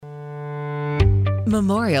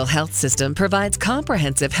Memorial Health System provides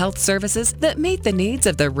comprehensive health services that meet the needs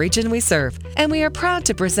of the region we serve, and we are proud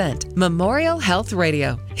to present Memorial Health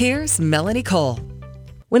Radio. Here's Melanie Cole.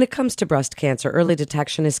 When it comes to breast cancer, early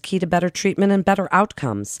detection is key to better treatment and better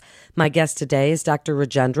outcomes. My guest today is Dr.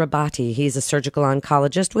 Rajendra Bhatti. He's a surgical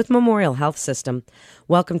oncologist with Memorial Health System.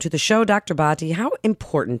 Welcome to the show, Dr. Bhatti. How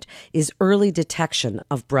important is early detection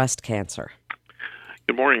of breast cancer?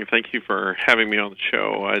 Good morning. Thank you for having me on the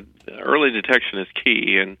show. Early detection is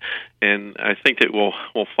key, and I think that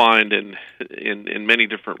we'll find in many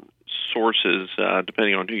different sources,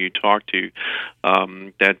 depending on who you talk to,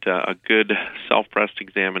 that a good self-breast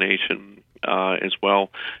examination, as well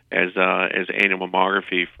as annual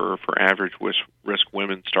mammography for average risk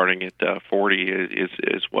women starting at 40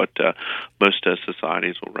 is what most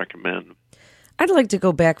societies will recommend. I'd like to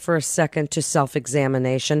go back for a second to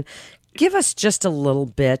self-examination. Give us just a little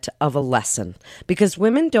bit of a lesson, because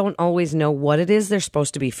women don't always know what it is they're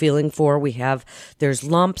supposed to be feeling for. There's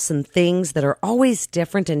lumps and things that are always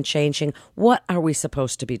different and changing. What are we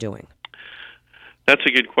supposed to be doing? That's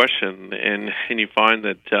a good question, and you find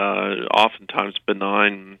that oftentimes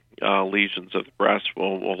benign lesions of the breast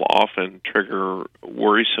will often trigger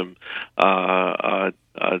worrisome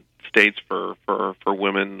states for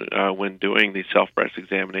women when doing the self-breast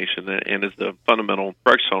examination, and is the fundamental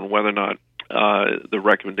correction on whether or not the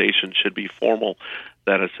recommendation should be formal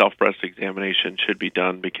that a self-breast examination should be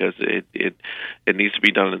done, because it needs to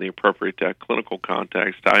be done in the appropriate clinical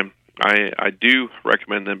context. I do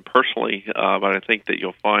recommend them personally, but I think that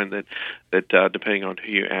you'll find that depending on who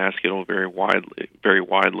you ask, it'll vary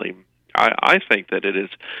widely. I think that it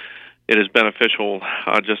is beneficial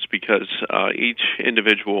just because each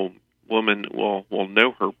individual woman will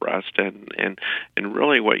know her breast, and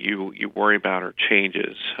really what you worry about are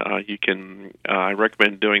changes. I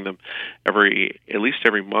recommend doing them at least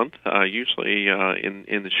every month. Usually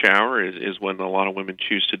in the shower is when a lot of women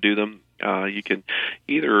choose to do them. You can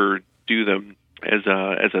either do them as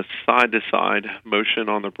a side-to-side motion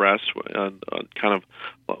on the breast, kind of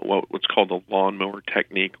what's called the lawnmower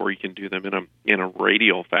technique, or you can do them in a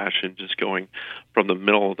radial fashion, just going from the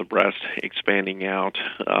middle of the breast, expanding out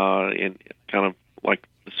in kind of like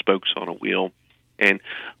the spokes on a wheel, and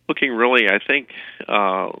looking really, I think,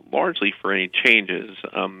 largely for any changes.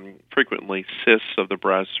 Frequently, cysts of the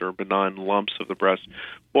breast or benign lumps of the breast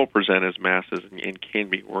will present as masses and can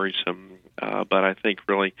be worrisome. But I think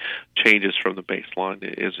really changes from the baseline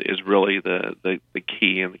is really the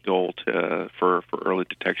key and the goal for early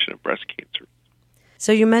detection of breast cancer.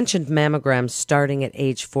 So you mentioned mammograms starting at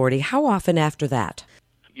age 40. How often after that?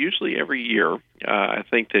 Usually every year. I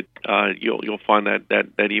think that you'll find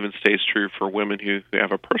that even stays true for women who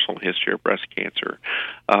have a personal history of breast cancer.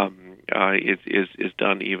 Is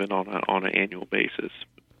done even on an annual basis.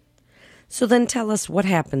 So then tell us what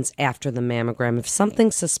happens after the mammogram. If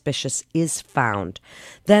something suspicious is found,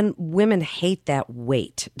 then women hate that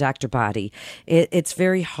wait, Dr. Bhatti. It's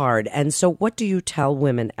very hard. And so what do you tell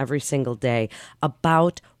women every single day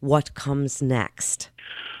about what comes next?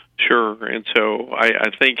 Sure. And so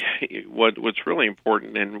I think what's really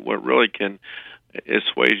important and what really can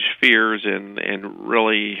assuage fears and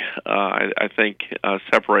really, I think,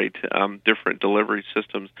 separate different delivery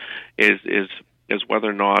systems is whether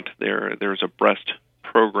or not there's a breast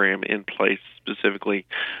program in place specifically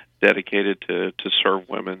dedicated to serve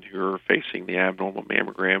women who are facing the abnormal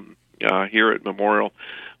mammogram. Here at Memorial,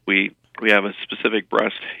 we have a specific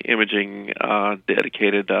breast imaging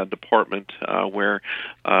dedicated department where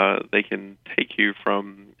they can take you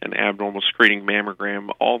from an abnormal screening mammogram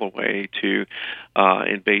all the way to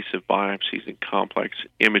invasive biopsies and complex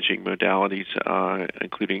imaging modalities,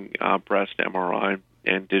 including breast MRI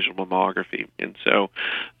and digital mammography. And so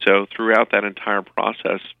throughout that entire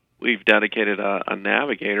process, we've dedicated a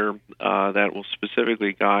navigator that will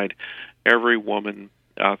specifically guide every woman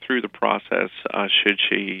through the process should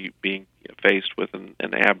she be faced with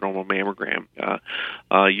an abnormal mammogram.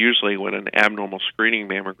 Usually when an abnormal screening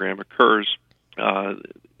mammogram occurs,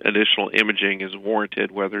 additional imaging is warranted,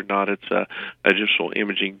 whether or not it's additional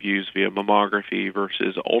imaging views via mammography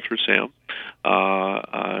versus ultrasound,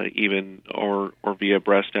 even or via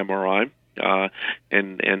breast MRI,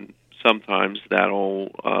 and sometimes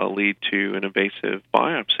that'll lead to an invasive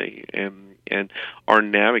biopsy. And our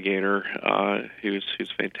navigator, who's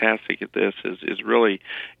fantastic at this, is really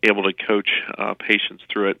able to coach patients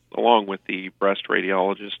through it, along with the breast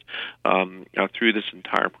radiologist, through this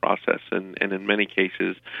entire process. And in many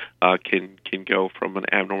cases, can go from an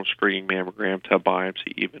abnormal screening mammogram to a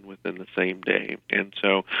biopsy even within the same day. And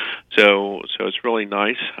so it's really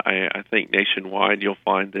nice. I think nationwide you'll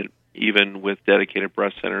find even with dedicated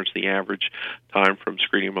breast centers, the average time from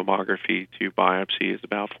screening mammography to biopsy is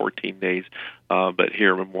about 14 days. But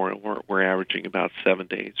here at Memorial, we're averaging about 7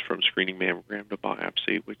 days from screening mammogram to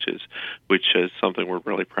biopsy, which is something we're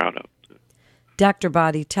really proud of. Dr.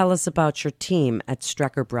 Body, tell us about your team at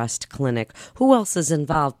Strecker Breast Clinic. Who else is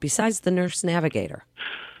involved besides the nurse navigator?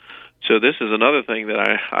 So this is another thing that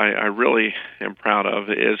I really am proud of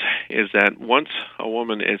is that once a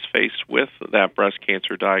woman is faced with that breast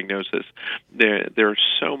cancer diagnosis, there are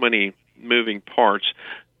so many moving parts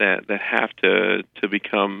that have to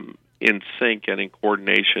become in sync and in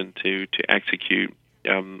coordination to execute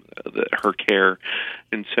her care.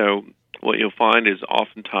 And so what you'll find is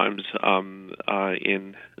oftentimes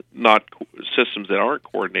in not systems that aren't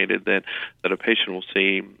coordinated that a patient will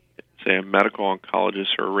see, say, a medical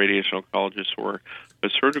oncologist or a radiation oncologist or a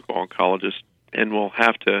surgical oncologist, and we'll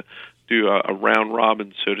have to do a round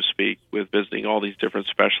robin, so to speak, with visiting all these different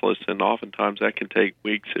specialists, and oftentimes that can take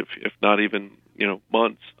weeks, if not even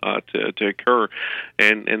months, to occur,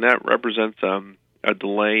 and that represents a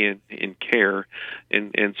delay in care,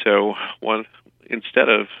 and so instead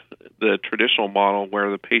of the traditional model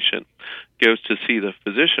where the patient goes to see the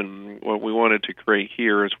physician, what we wanted to create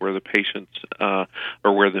here is where the patients or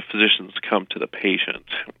where the physicians come to the patient.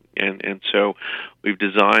 And so we've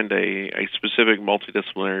designed a specific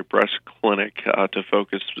multidisciplinary breast clinic to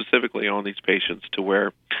focus specifically on these patients, to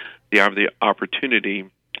where they have the opportunity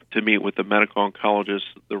to meet with the medical oncologist,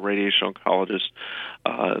 the radiation oncologist,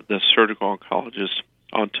 the surgical oncologist.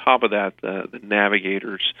 On top of that, the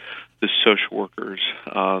navigators, the social workers,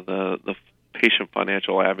 the patient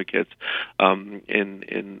financial advocates,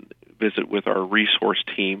 and visit with our resource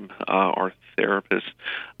team, our therapists,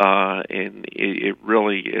 and it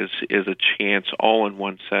really is a chance, all in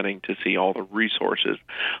one setting, to see all the resources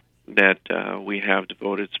that we have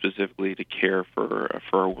devoted specifically to care for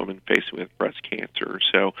a woman facing with breast cancer.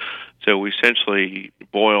 So we essentially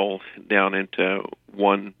boil down into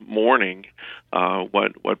one morning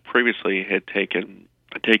what previously had taken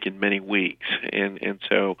many weeks, and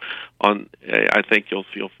so I think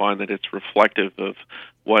you'll find that it's reflective of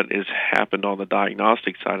what has happened on the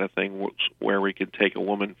diagnostic side of things, where we can take a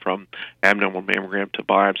woman from abnormal mammogram to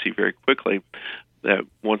biopsy very quickly. That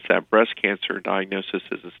once that breast cancer diagnosis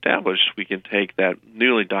is established, we can take that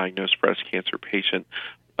newly diagnosed breast cancer patient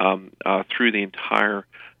through the entire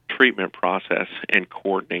treatment process and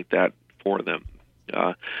coordinate that for them.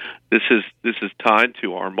 This is tied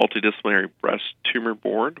to our multidisciplinary breast tumor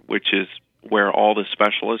board, which is where all the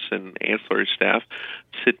specialists and ancillary staff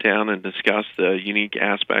sit down and discuss the unique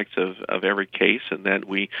aspects of every case, and then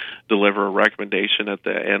we deliver a recommendation at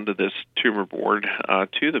the end of this tumor board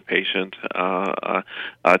to the patient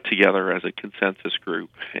together as a consensus group.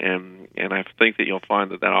 And I think that you'll find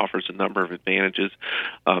that offers a number of advantages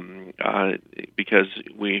because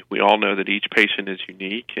we all know that each patient is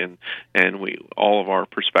unique, and all of our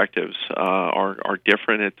perspectives are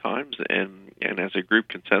different at times, and as a group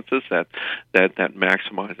consensus that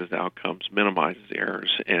maximizes outcomes, minimizes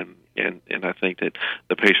errors, and I think that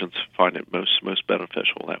the patients find it most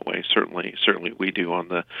beneficial that way. Certainly we do on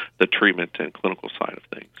the treatment and clinical side of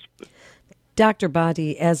things. Dr.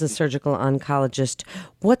 Body, as a surgical oncologist,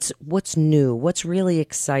 what's new? What's really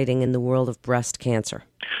exciting in the world of breast cancer?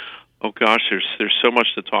 Oh gosh, there's so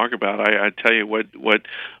much to talk about. I tell you what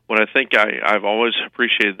I think I've always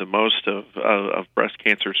appreciated the most of breast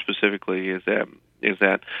cancer specifically is that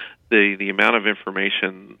the amount of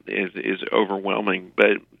information is overwhelming.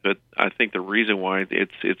 But I think the reason why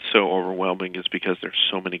it's so overwhelming is because there's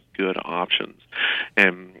so many good options,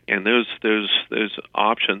 and those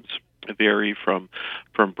options vary from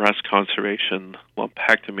breast conservation,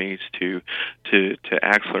 lumpectomies to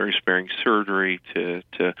axillary sparing surgery to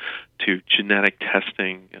genetic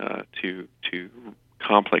testing to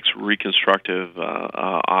complex reconstructive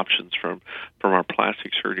options from our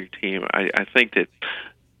plastic surgery team. I think that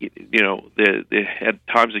at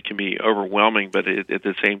times it can be overwhelming, but at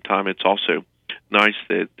the same time it's also nice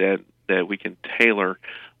that we can tailor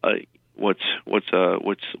what's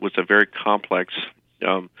a very complex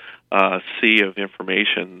sea of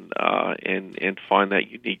information and find that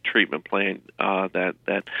unique treatment plan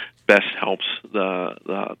that best helps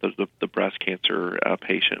the breast cancer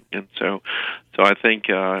patient. And so I think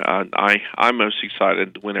I'm most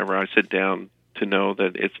excited whenever I sit down to know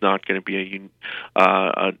that it's not going to be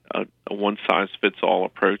a one size fits all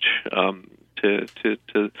approach to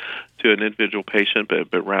an individual patient,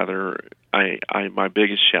 but rather my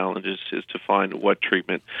biggest challenge is to find what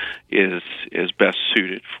treatment is best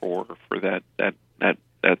suited for that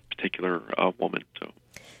particular woman. So.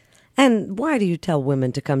 And why do you tell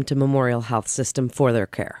women to come to Memorial Health System for their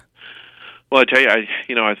care? Well, I tell you,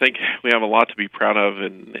 I think we have a lot to be proud of,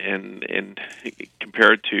 and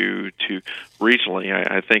compared to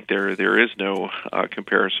regionally, I think there is no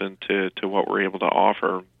comparison to what we're able to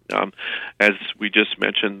offer. As we just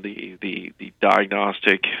mentioned, the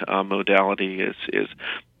diagnostic modality is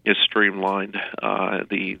streamlined.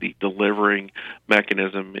 The delivering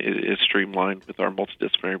mechanism is streamlined with our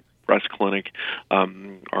multidisciplinary breast clinic.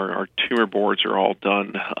 Our tumor boards are all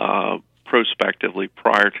done prospectively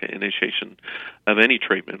prior to initiation of any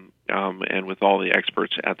treatment, and with all the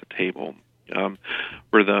experts at the table.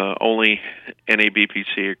 We're the only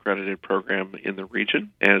NABPC accredited program in the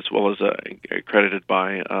region, as well as accredited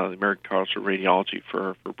by the American College of Radiology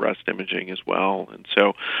for breast imaging as well. And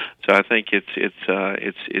so I think it's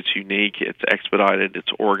unique, it's expedited,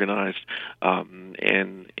 it's organized, and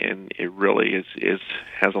it really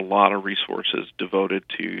has a lot of resources devoted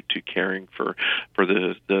to caring for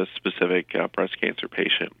the specific breast cancer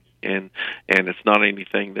patient. And it's not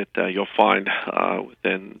anything that you'll find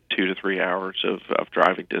within 2 to 3 hours of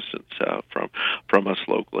driving distance from us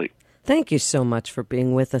locally. Thank you so much for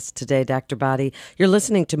being with us today, Dr. Body. You're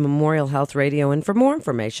listening to Memorial Health Radio, and for more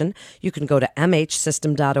information, you can go to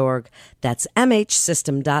mhsystem.org. That's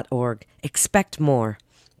mhsystem.org. Expect more.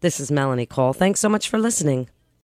 This is Melanie Cole. Thanks so much for listening.